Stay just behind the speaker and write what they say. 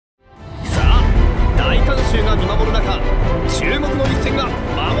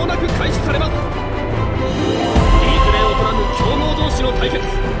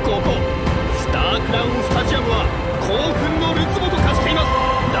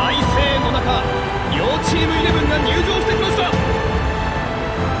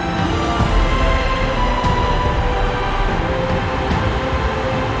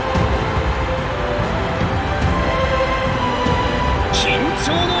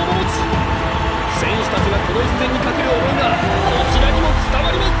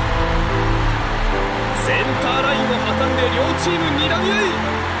ーム睨み合い、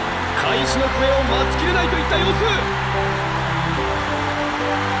開始の笛を待ちきれないといった様子。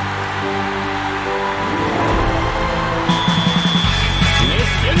熱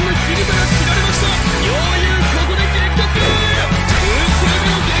戦の火蓋が切られました。ようやくここで激突。空中で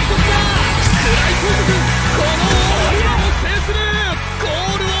の激突だ。暗い高速、この大岩を制する。ゴ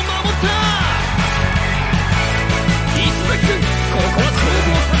ールを守った。石崎君、ここは勝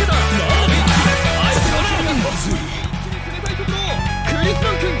負を避けた。相手の火が一気に攻めたいところ。クリスマ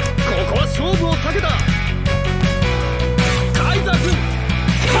ン君、ここは勝負を避けた。カイザー君、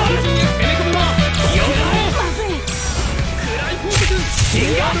敵陣へ攻め込むはよい。暗い高速、シ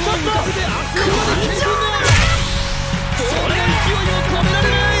ンガードを浮かせて足をまで蹴り込んだ。それが勢いを止められ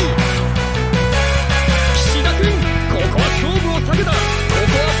ない。岸田君、ここは勝負を避けた。こ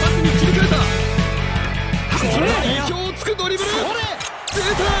こはパスに切り替えた。これは意表をつくドリブル。出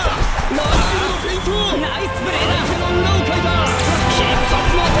た。マッシュルのフェイント。ナイスプレーだ。相手の裏をかいた。必殺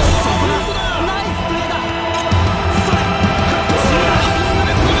のトップだ。ナイスプレーだ。それスライディング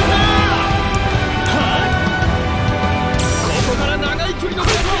で止めた。ここから長い距離の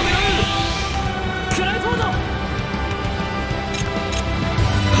パスを狙う。クライフォード。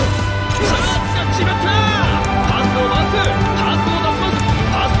チャージが決まった。パスを回す。パスを出します。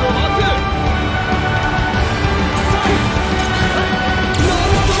パスを回す。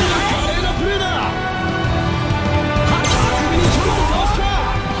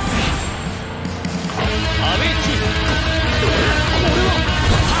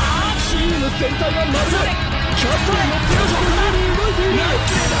全体がまるでキャプテンの手足のように動いている。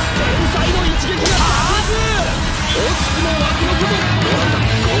天才の一撃が爆発。惜しくも脇の外。ゴ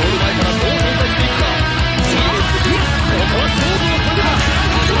ール前からどう展開していくか。ここは勝負をかけた。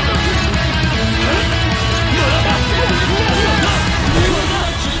見事な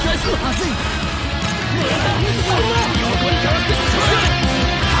切り返しのはずい。横にかわしてそれ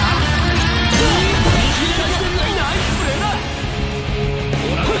切り返してない。ナイスプレーだ。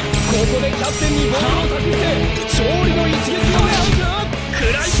ここでキャプテンにボールを託して勝利の一撃を狙うか。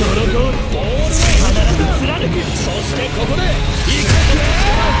食らいつくボールを必ず貫く。そしてここで一撃を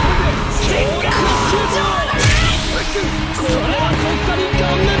勝利のシュート。これはとっさに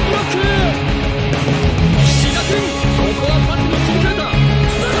顔面ブロック。岸田君、ここはパスに切り替えた。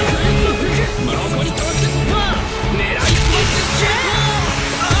横にかわして突破。狙いすぎてシュート。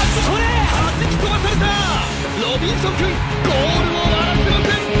それ弾き飛ばされた。ロビンソン君、ゴールを笑ってま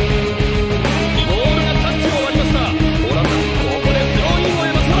せん。ボールがタッチを割りました。オランダ、ここでスローインを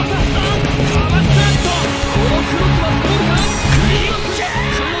得ました。かわした。このクロスはゴールか。クロスに合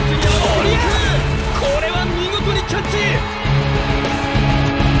わせていく。これは見事にキャッチ。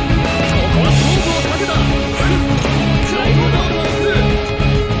ここは勝負をかけた。クライボードを回す。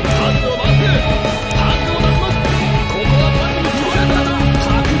パスを回す。パスを出します。ここはパスに切り替えた。タ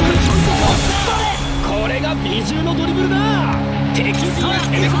ックルショット。これが美獣のドリブルだ。敵陣へ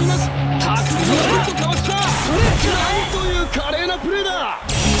攻め込みます。タックルのシュートかわした。なんという華麗なプレーだ。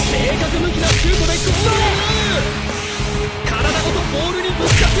正確無比なシュートでゴールを狙う。体ごとボールにぶつ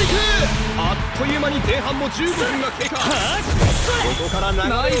かっていく。あっという間に前半も15分が経過。ここから流れ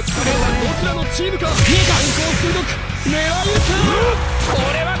をつかめばどちらのチームか。眼光鋭く狙い撃つ。こ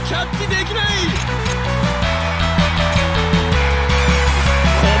れはキャッチできない。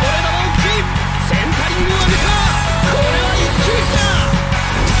こぼれ球をキープ。センタリングを上げた。これは一気に来た。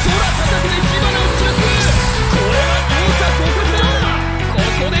空高くで火花を散らす。これは両者互角だ。こ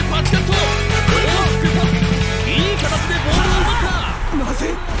こでパチカット。大きくパス。いい形でボールを奪った。なぜ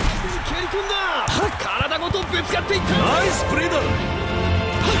蹴り込んだ。体ごとぶつかっていった。ナイスプレーだ。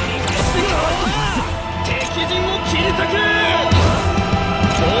敵陣を切り裂く。ボ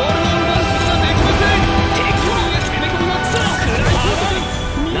ールを奪うことができません。敵陣へ攻め込みます。クライフォード。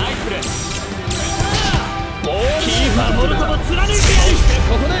ナイスプレー。キーパーボルトも貫いてやる。そして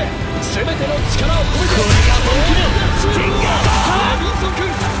ここで全ての力を込めてこれが本気のスティンガー。ロビンソン君、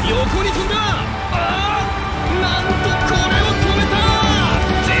横に飛んだ。なんとこれを止めた。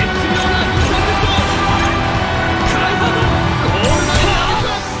絶妙なインターセプト。クライフォード、ゴール前に投げ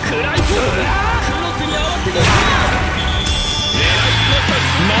た。クライフォード、クロスに合わせていく。狙いすました。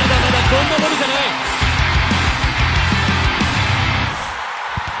まだまだこんなものじゃない。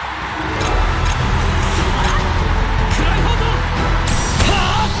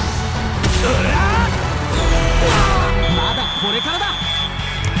まだこれからだ。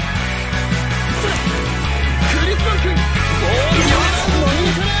クリスマン君、ボールを逃がさ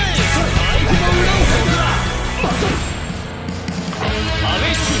ない。相手の裏をかいた。まさにアウェ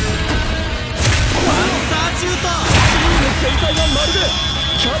イチームパンサーシュート。チーム全体がまるで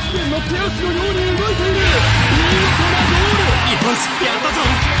キャプテンの手足のように動いている。見事なゴール。やったぞ。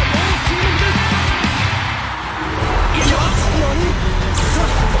よし、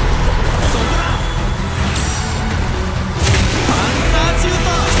そこだ。パンサーシュート。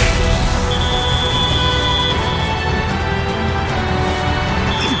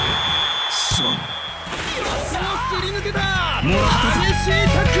すり抜けた。もらったぞ。激しい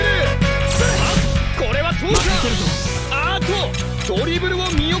タックル。これは通るか。あーとドリブルを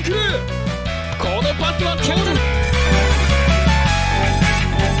見送る。このパスは通る。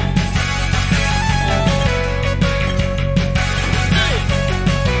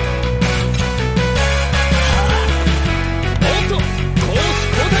おっと攻守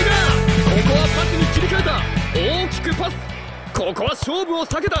交代だ。ここはパスに切り替えた。大きくパス。ここは勝負を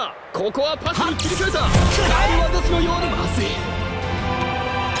避けた。ここはパスに切り替えた。神業師のようなまずい。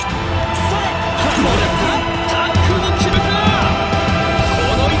タックルを決めた。こ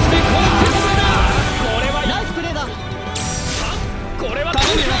の位置で好決定だ。これはナイスプレーだ。これは倒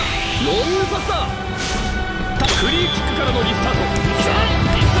れた。ロングパスだ。フリーキックからのリスタート。さあ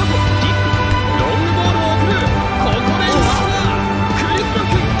リスタート。キックロングボールを送る。ここでリスタート。クリスマ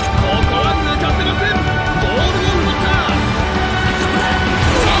君ここは抜かせません。ボールを奪った。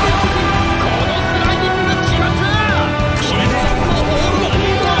このスライディングが決まった。必殺のボールを奪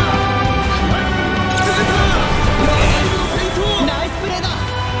った。ナイスプレーだ。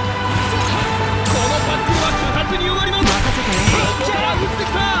このタックルは不発に終わります。任せて。ここから打って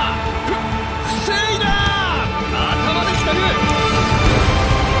きた。防いだ。頭でつなぐ。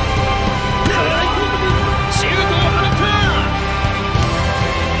クライコートシュートを放った。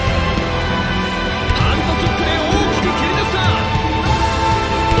ハンドキックで大きく蹴り出した。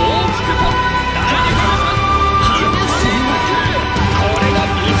大きくパス。ダイレクトパス。激しいタックル。これが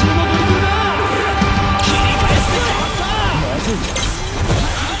ビジュのドリブルだ。切り返して変わった。切り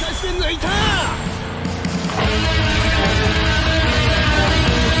返して抜いた。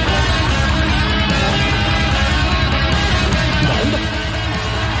なんだ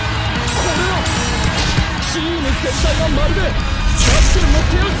これは。チーム全体がまるでキャプテンの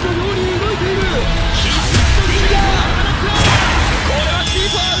手足のように動いている。必殺のリーダーを放った。これはキー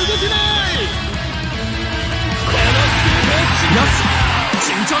パー動けない。このシュートを決め。よし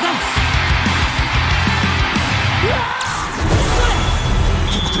順調だ。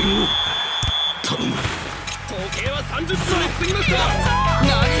得点を頼む。時計は30分を過ぎました。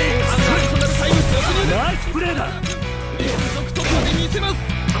なぜアディショナルタイム突入。ナイスプレーだ。連続突破で見せます。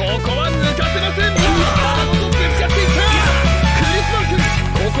ここは抜かせません。体ごとぶつかっていった。クリスマン君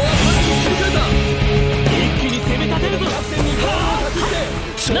ここはパスに切り替えた。一気に攻め立てるぞ。キャプテンにボールを託し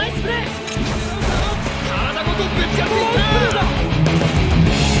てナイスプレー。体ごとぶつかっていった。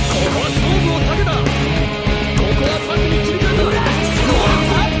ここは勝負を避けた。ここはパスに切り替えた。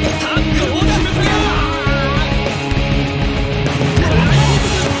タックルを決めた。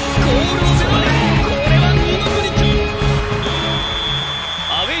ゴールを目指す。これは見事に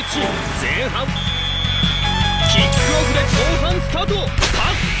アウェイチーム前半キックオフで後半スタート。パ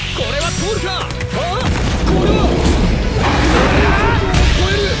スこれは通るか。ああこれは超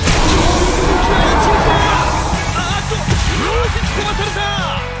える。あーっと打ち込まされた。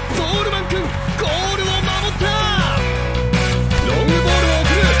ゾールマン君ゴールを守った。ロングボールを送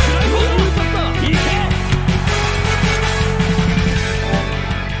る。ロングパスだ。いけ。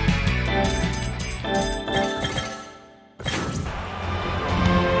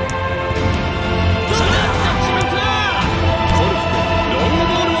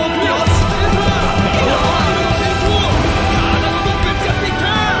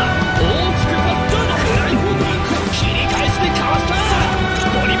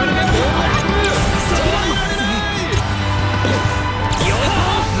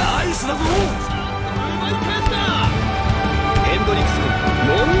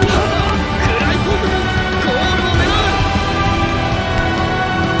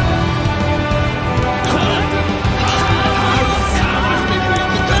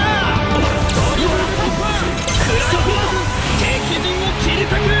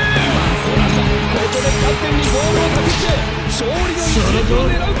勝利の道を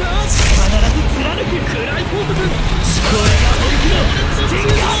狙うか。必ず貫くクライコート君。これが本気のスティン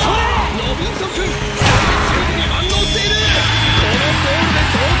ガー。ロビンソン君シュートに反応している。このゴールで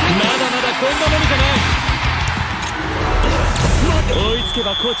同点。まだまだこんなものじゃない。追いつけ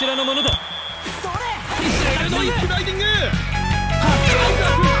ばこちらのものだ。鋭いスライディング。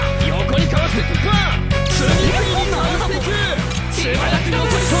横にかわして突破。次々にかわしていく。素早く残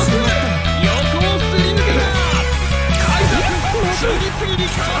り遠く。横をすり抜けた。次々に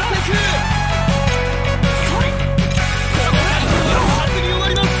かわしていく。このタックルは初に終わ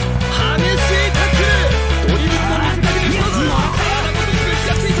ります。激しいタックル。ドリブルの見せかけで一つ。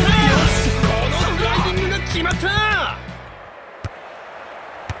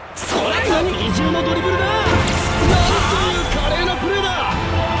二重のドリブルだ。なんという華麗なプレーだ。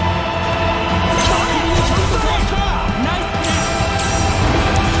巧みにショットかわした。ナイスプレ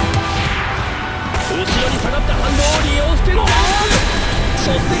ー。後ろに下がった反動を利用してジャンプ。そ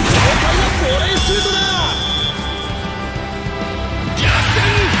して豪快なボレーシュートだ。逆転。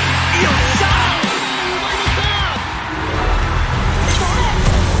よっしゃー。奪いました。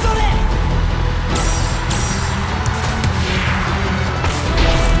それ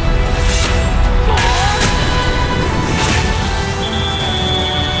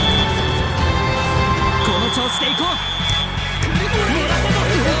この調子でいこう。もらったぞ。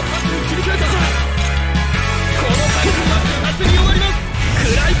パスに切り替えた。この回数は部活に終わります。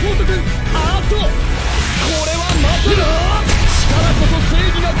クライポート君、これはまさか力こそ正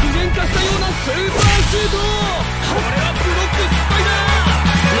義が具現化したようなスーパーシュート。これはブロック失敗だ。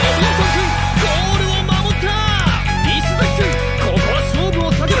ロビンソン君、ゴールを守った。石崎君、ここは勝負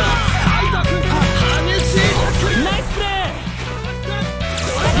を避けた。カイザー君、激しいタックル。ナイスプレー。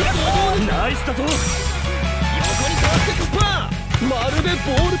ナイスだぞ。横にかわして突破。まるで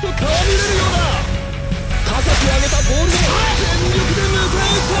ボールと戯れるようだ。高く上げたボールを全力で迎え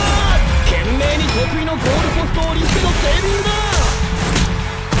撃った。懸命に得意のゴールポストをリスケのセービングだ。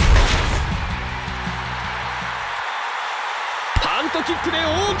パントキックで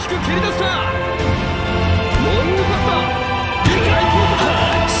大きく蹴り出した。ロングパスだ。クライポートだ。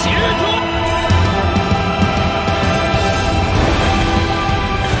シュート。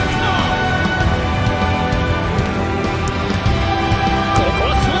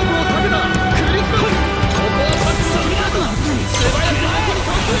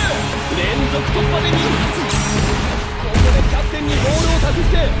連続突破で2発。ここでキャプテンにボールを託し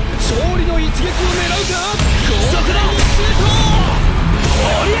て勝利の一撃を狙うか。豪快にシュート。こ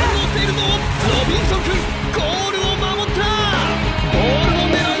れは乗っているぞ。ロビンソン君、ゴールを守った。ボールを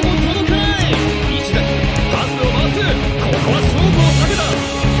狙うも届かない。石崎、パスを回す。ここは勝負を避けた。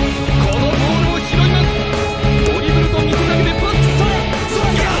このボールを拾います。ドリブルと見せかけてパス。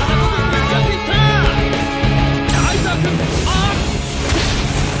やったことぶつかっていった。カイザー君、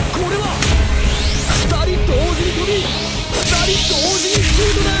これは2人同時に飛び、2人同時にシュ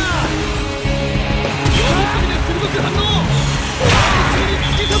ートだ。4組で鋭く反応。相手に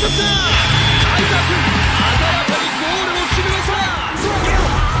突き刺さった。カイザー君、鮮やかにゴールを決めました。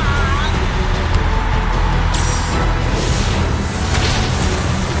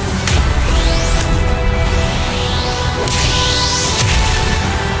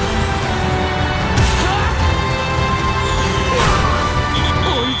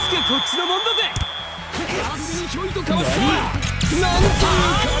こっちのもんだぜ。ひょいとかわした。なんという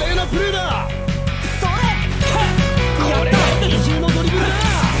華麗なプレーだ。それこれは二重のドリブルだ。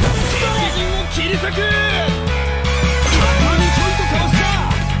敵陣を切り裂く。巧みにひょいとかわした。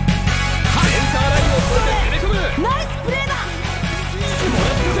センターラインを越えて攻め込む。ナイスプレーだ。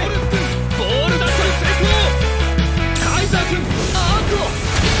ボール出しに成功。カイザー君、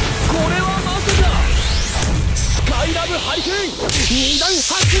これはまさかスカイラブハリケーン2段発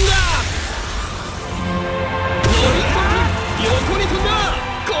進だ。ロビンソン君、横に飛んだ。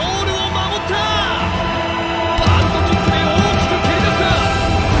ゴールを守った。パントキックで大きく蹴り出した。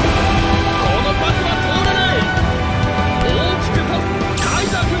このパスは通らない。大きくパス。カイ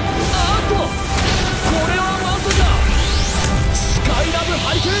ザー君、これはまさかスカイラブ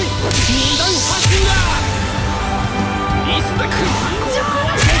ハリケーン2段発進だ。石崎君、ここ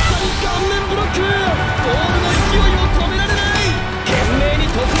はとっさに顔面ブロック。ボールの勢いを止められない。懸命に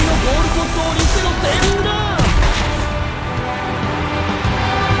得意のゴールポストをリスケのセービングだ。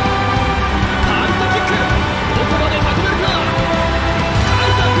パントキック、どこまで運べるか。カ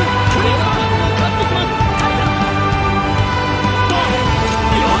イザー君、このパスをカットします。カイザー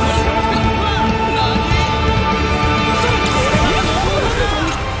横にかわして突破。何これはノールで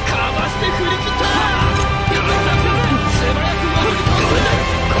かわして振り切った。カイザー君、素早く戻り込んで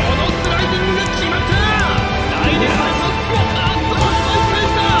このスライディングが決まった。来年のパスを奪い返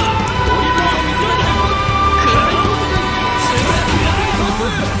した。ドリブルを見せられてます。クライポート君、素早く横にかわす。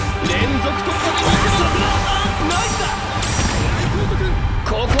連続突破で見せます。ナイスだ。クライポート君、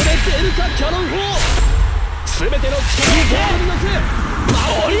ここで出るかキャノン砲。全ての力をボールに乗せ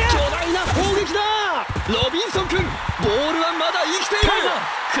守り巨大な砲撃だ。ロビンソン君、ボールはまだ生きている。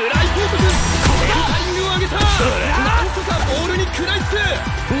クライポート君、センタリングを上げた。なんとかボールに食らいつく。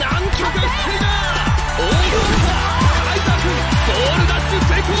なんとか防いだ。大ゴールだ。カイザー君、ボールダッシュ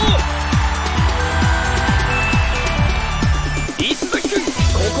成功。石崎君、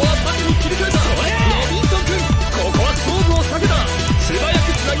ここは縦に切り替えた。ロビンソン君、ここは勝負を避けた。素早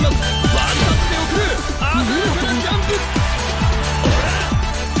くつなぎます。ワンタッチで送る。鮮やかなジャンプ。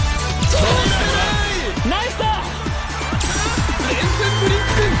そうだ。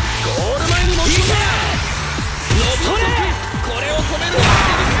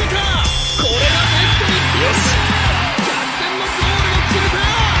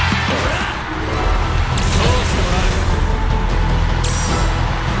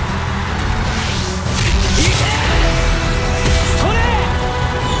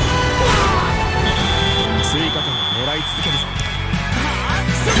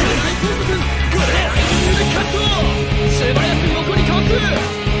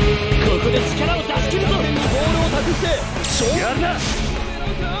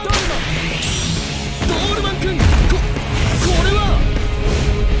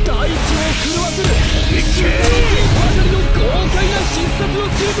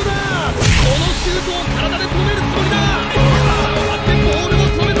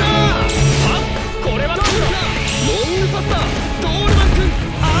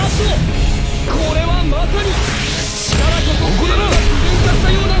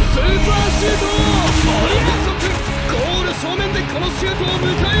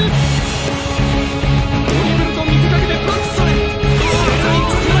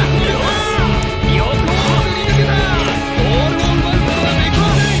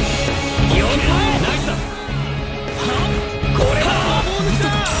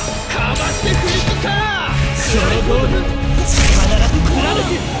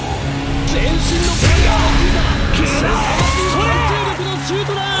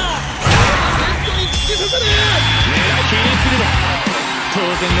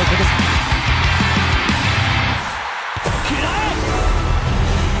然のことさ。食らえ。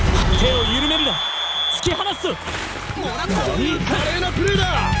手を緩めるな。突き放すぞ。華麗なプレー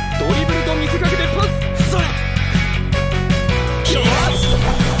だ。ドリブルと見せかけてパス。それ。よし、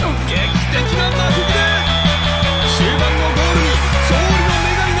劇的な幕